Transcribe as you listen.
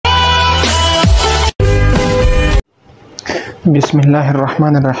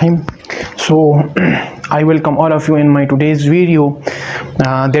Bismillahirrahmanirrahim. So I welcome all of you in my today's video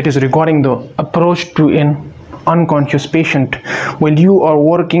that is regarding the approach to an unconscious patient. When you are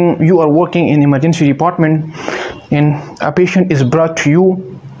working in emergency department and a patient is brought to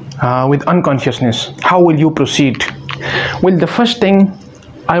you with unconsciousness, how will you proceed? Well, the first thing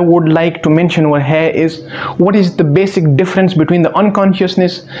I would like to mention over here is what is the basic difference between the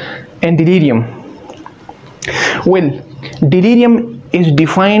unconsciousness and delirium. Well, delirium is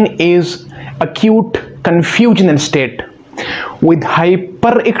defined as acute confusional state with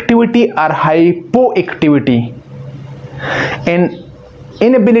hyperactivity or hypoactivity and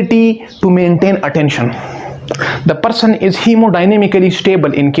inability to maintain attention. The person is hemodynamically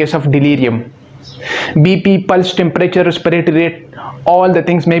stable in case of delirium. BP, pulse, temperature, respiratory rate, all the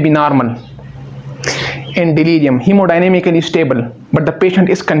things may be normal. In delirium, hemodynamically stable, but the patient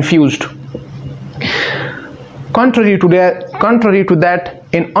is confused. Contrary to that,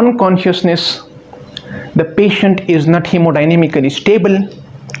 in unconsciousness, the patient is not hemodynamically stable.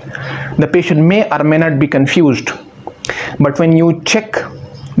 The patient may or may not be confused. But when you check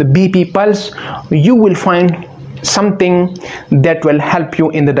the BP pulse, you will find something that will help you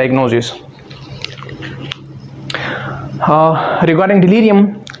in the diagnosis. Regarding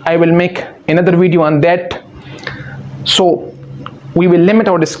delirium, I will make another video on that. So we will limit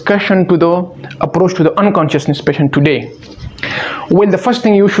our discussion to the approach to the unconsciousness patient today. Well, the first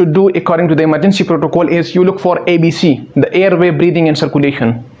thing you should do according to the emergency protocol is you look for ABC, the airway, breathing and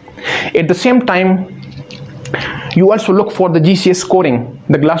circulation. At the same time, you also look for the GCS scoring,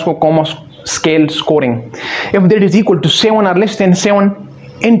 the Glasgow Coma Scale scoring. If that is equal to 7 or less than 7,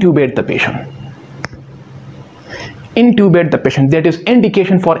 intubate the patient. Intubate the patient. That is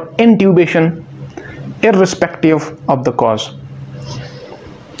indication for intubation irrespective of the cause.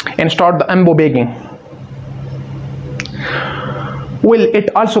 And start the mbbs. Well, it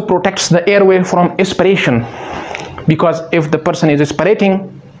also protects the airway from aspiration, because if the person is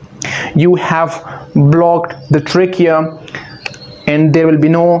aspirating, you have blocked the trachea and there will be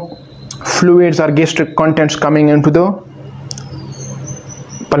no fluids or gastric contents coming into the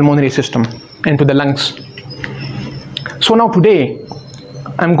pulmonary system, into the lungs. So now today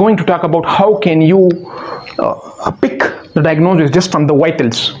I'm going to talk about how can you pick the diagnosis just from the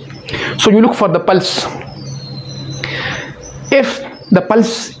vitals. So you look for the pulse. If the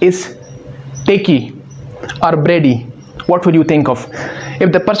pulse is tachy or brady, what will you think of?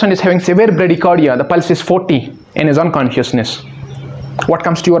 If the person is having severe bradycardia, the pulse is 40 and is unconsciousness, what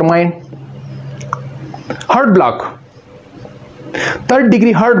comes to your mind? Heart block, 3rd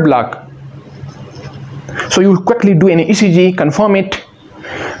degree heart block. So you quickly do an ECG, confirm it,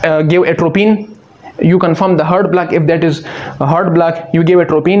 give atropine. You confirm the heart block. If that is a heart block, you give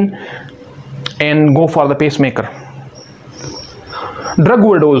atropine and go for the pacemaker. Drug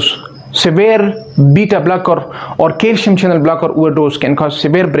overdose, severe beta blocker or calcium channel blocker overdose can cause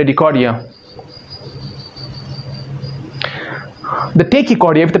severe bradycardia. The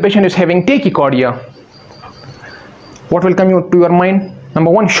tachycardia, if the patient is having tachycardia, what will come to your mind?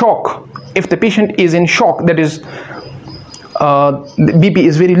 Number 1, shock. If the patient is in shock, that is the BP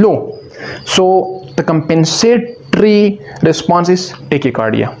is very low, so the compensatory response is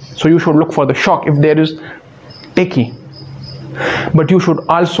tachycardia. So you should look for the shock if there is tachy. But you should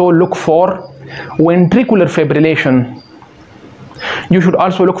also look for ventricular fibrillation. You should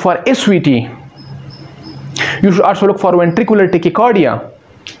also look for SVT. You should also look for ventricular tachycardia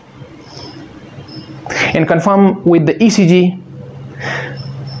and confirm with the ECG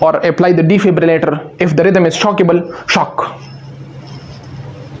or apply the defibrillator. If the rhythm is shockable, shock.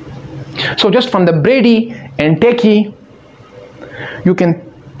 So just from the brady and tachy, you can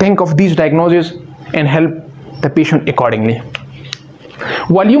think of these diagnoses and help the patient accordingly.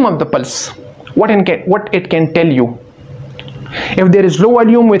 Volume of the pulse, what it can tell you. If there is low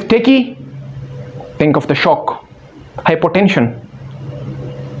volume with tachy, think of the shock, hypotension.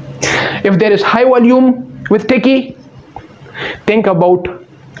 If there is high volume with tachy, think about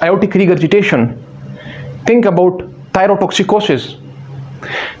aortic regurgitation, think about thyrotoxicosis,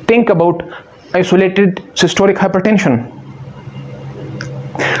 think about isolated systolic hypertension.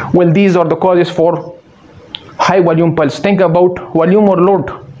 Well, these are the causes for high volume pulse. Think about volume or load.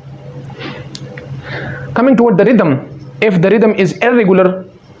 Coming toward the rhythm, if the rhythm is irregular,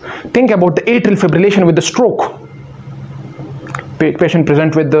 think about the atrial fibrillation with the stroke. Patient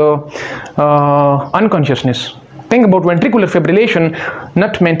present with the unconsciousness. Think about ventricular fibrillation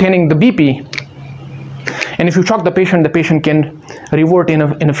not maintaining the BP, and if you shock the patient can revert in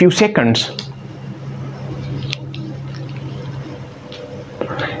a few seconds.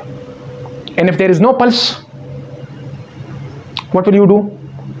 And if there is no pulse, what will you do?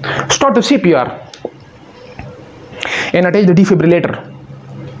 Start the CPR and attach the defibrillator.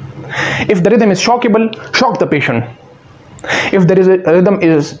 If the rhythm is shockable, shock the patient. If there is a rhythm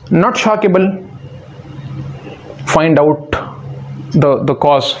is not shockable, find out the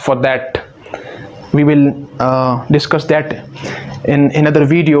cause for that. We will discuss that in another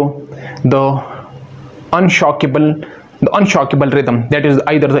video. The unshockable rhythm, that is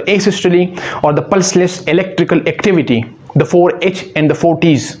either the asystole or the pulseless electrical activity, the 4H and the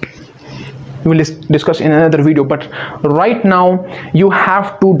 4Ts. We will discuss in another video, but right now you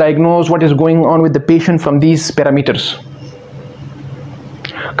have to diagnose what is going on with the patient from these parameters.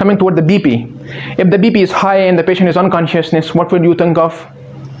 Coming toward the BP, if the BP is high and the patient is unconsciousness, what will you think of?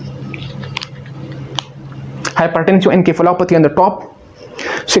 Hypertensive encephalopathy on the top.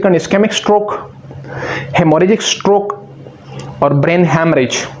 Second, ischemic stroke, hemorrhagic stroke, or brain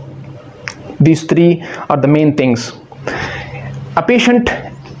hemorrhage. These three are the main things. A patient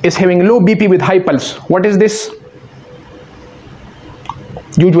is having low BP with high pulse. What is this?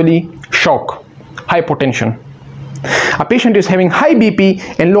 Usually shock, hypotension. A patient is having high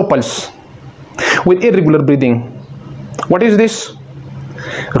BP and low pulse with irregular breathing. What is this?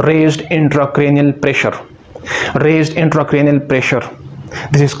 Raised intracranial pressure. Raised intracranial pressure.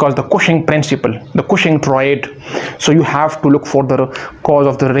 This is called the Cushing principle, the Cushing triad. So you have to look for the cause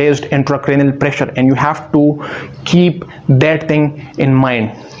of the raised intracranial pressure, and you have to keep that thing in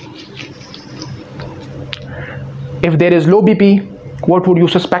mind. If there is low BP, what would you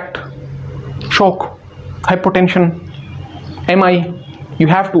suspect? Shock, hypotension, MI. You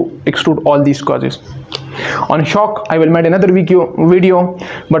have to exclude all these causes. On shock, I will make another video,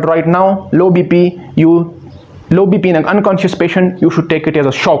 but right now low BP in an unconscious patient, you should take it as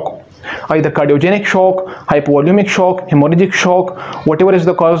a shock, either cardiogenic shock, hypovolemic shock, hemorrhagic shock, whatever is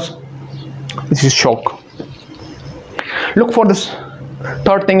the cause. This is shock. Look for this.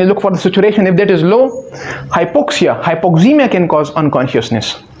 Third thing is look for the saturation. If that is low, hypoxemia can cause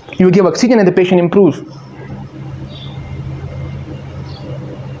unconsciousness. You give oxygen and the patient improves.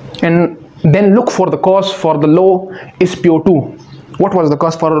 And then look for the cause for the low SpO2. What was the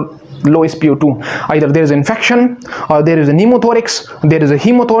cause for low SpO2? Either there is infection, or there is a pneumothorax, there is a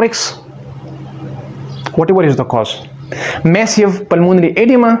hemothorax. Whatever is the cause. Massive pulmonary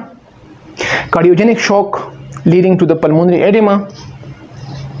edema, cardiogenic shock leading to the pulmonary edema.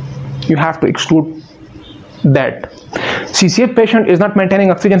 You have to exclude that. CCF patient is not maintaining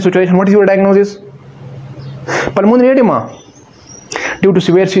oxygen saturation. What is your diagnosis? Pulmonary edema due to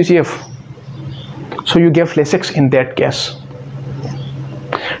severe CCF. So you give Lasix in that case.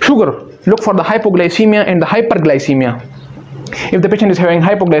 Sugar, look for the hypoglycemia and the hyperglycemia. If the patient is having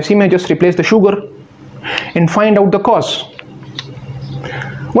hypoglycemia, just replace the sugar and find out the cause.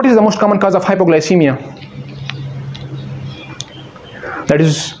 What is the most common cause of hypoglycemia? That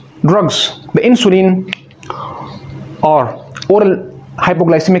is drugs, the insulin or oral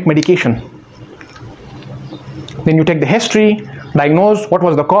hypoglycemic medication. Then you take the history, diagnose what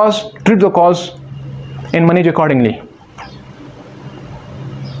was the cause, treat the cause, and manage accordingly.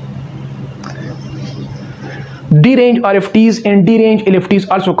 Deranged RFTs and deranged LFTs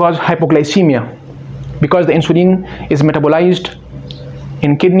also cause hypoglycemia because the insulin is metabolized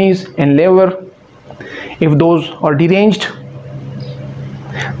in kidneys and liver. If those are deranged,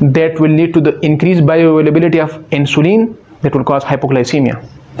 that will lead to the increased bioavailability of insulin that will cause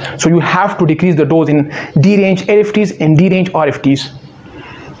hypoglycemia. So you have to decrease the dose in deranged LFTs and deranged RFTs.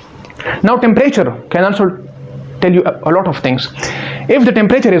 Now temperature can also tell you a lot of things. If the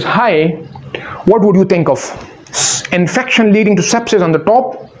temperature is high, what would you think of? Infection leading to sepsis on the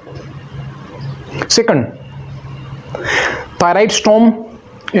top. Second, thyroid storm,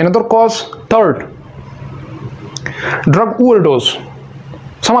 another cause. Third, drug overdose.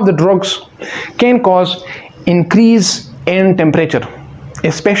 Some of the drugs can cause increase in temperature,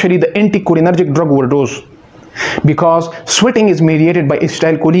 especially the anticholinergic drug overdose, because sweating is mediated by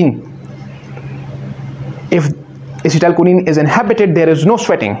acetylcholine. If acetylcholine is inhibited, there is no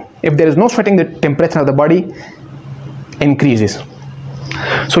sweating. If there is no sweating, the temperature of the body increases.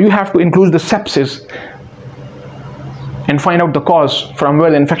 So you have to include the sepsis and find out the cause from where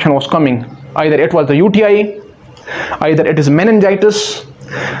the infection was coming. Either it was the UTI, either it is meningitis,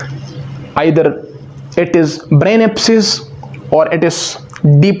 either it is brain abscess, or it is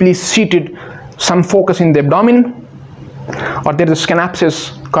deeply seated, some focus in the abdomen, or there is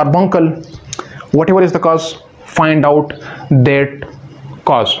synapses, carbuncle. Whatever is the cause, find out that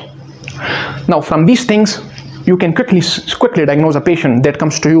cause. Now from these things, you can quickly diagnose a patient that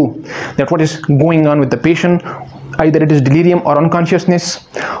comes to you, that what is going on with the patient. Either it is delirium or unconsciousness.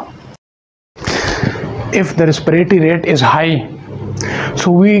 If the respiratory rate is high,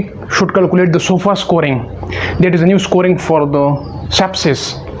 So we should calculate the SOFA scoring. That is a new scoring for the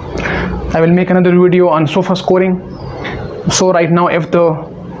sepsis. I will make another video on SOFA scoring. So right now, if the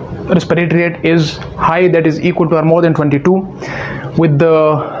respiratory rate is high, that is equal to or more than 22, with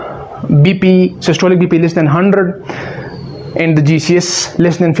the BP, systolic BP less than 100 and the GCS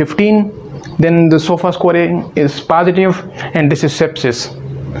less than 15, then the SOFA scoring is positive and this is sepsis.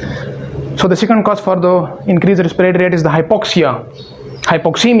 So the second cause for the increased respiratory rate is the hypoxemia,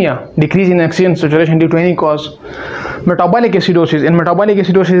 decrease in oxygen saturation due to any cause. Metabolic acidosis. In metabolic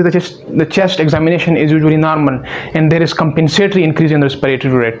acidosis, the chest examination is usually normal and there is compensatory increase in the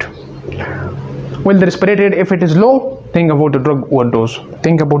respiratory rate. Well, the respiratory rate, if it is low, think about the drug overdose.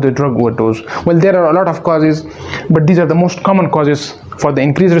 Well, there are a lot of causes, but these are the most common causes for the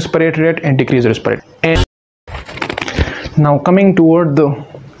increased respiratory rate and decreased respiratory. And now coming toward the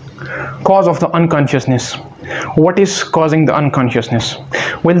cause of the unconsciousness. What is causing the unconsciousness?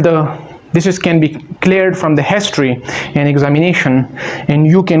 Well, this can be cleared from the history and examination, and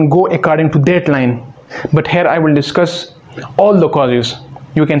you can go according to that line. But here I will discuss all the causes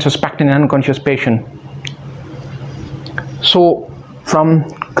you can suspect in an unconscious patient. So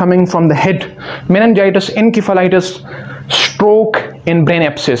coming from the head, meningitis, encephalitis, stroke, and brain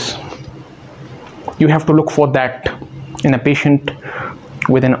abscess. You have to look for that in a patient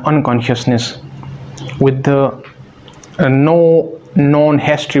with an unconsciousness, with the no known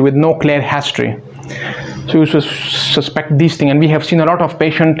history, with no clear history. So you should suspect these things, and we have seen a lot of a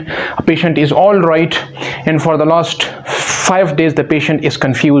patient is all right, and for the last 5 days the patient is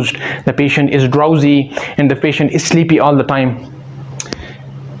confused, the patient is drowsy, and the patient is sleepy all the time.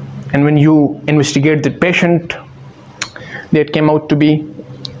 And when you investigate the patient, that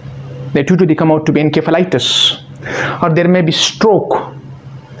usually come out to be encephalitis, or there may be stroke,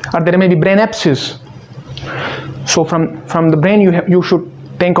 or there may be brain abscess. So from the brain you should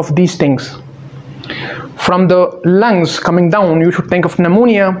think of these things. From the lungs coming down, you should think of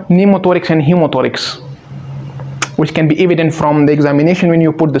pneumonia, pneumothorax, and hemothorax, which can be evident from the examination when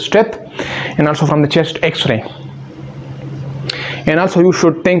you put the strep, and also from the chest x-ray. And also you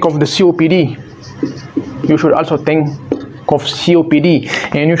should think of the COPD. You should also think of COPD,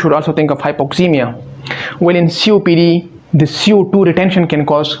 and you should also think of hypoxemia. Well, in COPD, the CO2 retention can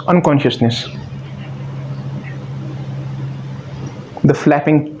cause unconsciousness. The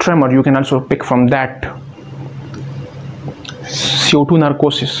flapping tremor, you can also pick from that. CO2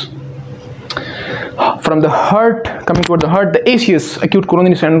 narcosis. From the heart, coming toward the heart, the ACS, acute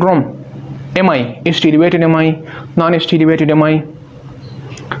coronary syndrome, MI, ST elevated MI, non-ST elevated MI,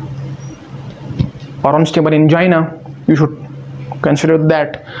 or unstable angina, you should consider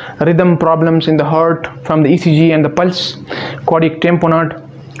that. Rhythm problems in the heart from the ECG and the pulse, cardiac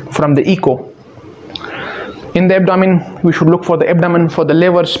tamponade from the echo. In the abdomen, we should look for the abdomen, for the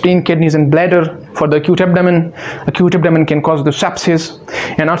liver, spleen, kidneys, and bladder. For the acute abdomen can cause the sepsis,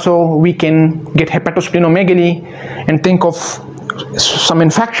 and also we can get hepatosplenomegaly and think of some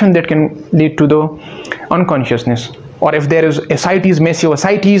infection that can lead to the unconsciousness. Or if there is ascites,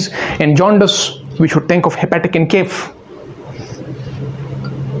 mesioascites, and jaundice, we should think of hepatic encaphe.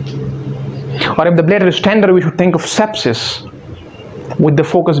 Or if the bladder is tender, we should think of sepsis, with the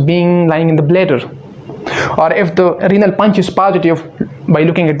focus lying in the bladder. Or if the renal punch is positive, by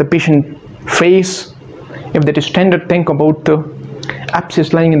looking at the patient face, if that is tender, think about the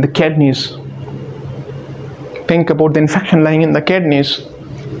abscess lying in the kidneys. Think about the infection lying in the kidneys.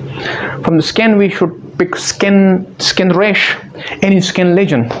 From the skin, we should pick skin rash, any skin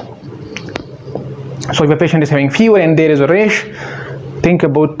lesion. So if a patient is having fever and there is a rash, think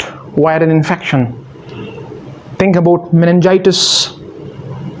about viral infection. Think about meningitis.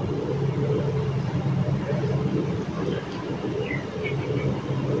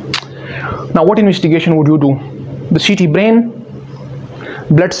 Now, what investigation would you do? The CT brain,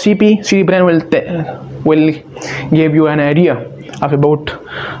 blood CP. CT brain will give you an idea of about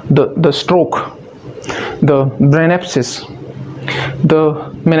the stroke, the brain abscess,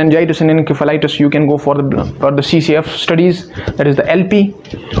 the meningitis and encephalitis. You can go for the CCF studies, that is the LP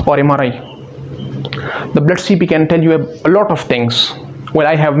or MRI. The blood CP can tell you a lot of things. Well,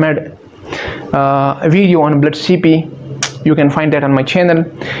 I have made a video on blood CP. You can find that on my channel,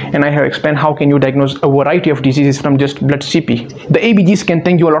 and I have explained how can you diagnose a variety of diseases from just blood CP. The ABGs can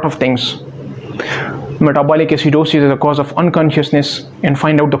tell you a lot of things. Metabolic acidosis is a cause of unconsciousness, and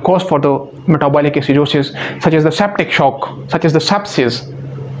find out the cause for the metabolic acidosis, such as the septic shock, such as the sepsis,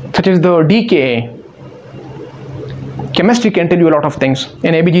 such as the DKA. Chemistry can tell you a lot of things.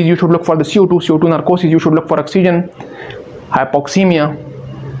 In ABGs, you should look for the CO2 narcosis, you should look for oxygen, hypoxemia.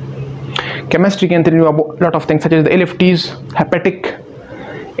 Chemistry can tell you a lot of things, such as the LFTs, hepatic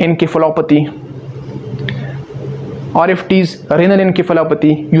encephalopathy, RFTs, renal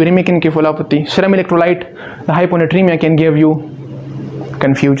encephalopathy, uremic encephalopathy, serum electrolyte, the hyponatremia can give you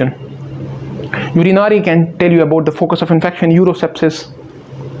confusion. Urinary can tell you about the focus of infection, urosepsis.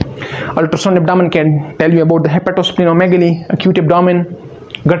 Ultrasound abdomen can tell you about the hepatosplenomegaly, acute abdomen,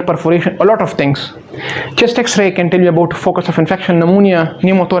 gut perforation, a lot of things. Chest X-ray can tell you about focus of infection, pneumonia,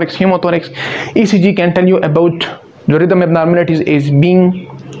 pneumothorax, hemothorax. ECG can tell you about the rhythm abnormalities as being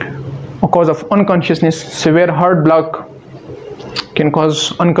a cause of unconsciousness. Severe heart block can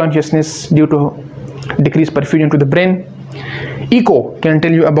cause unconsciousness due to decreased perfusion to the brain. Echo can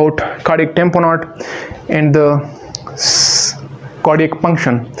tell you about cardiac tamponade and the cardiac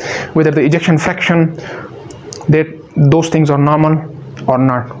function, whether the ejection fraction, that those things are normal or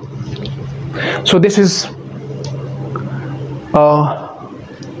not. So this is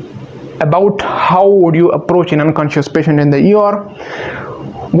about how would you approach an unconscious patient in the ER,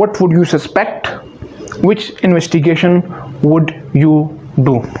 what would you suspect, which investigation would you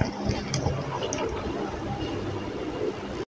do.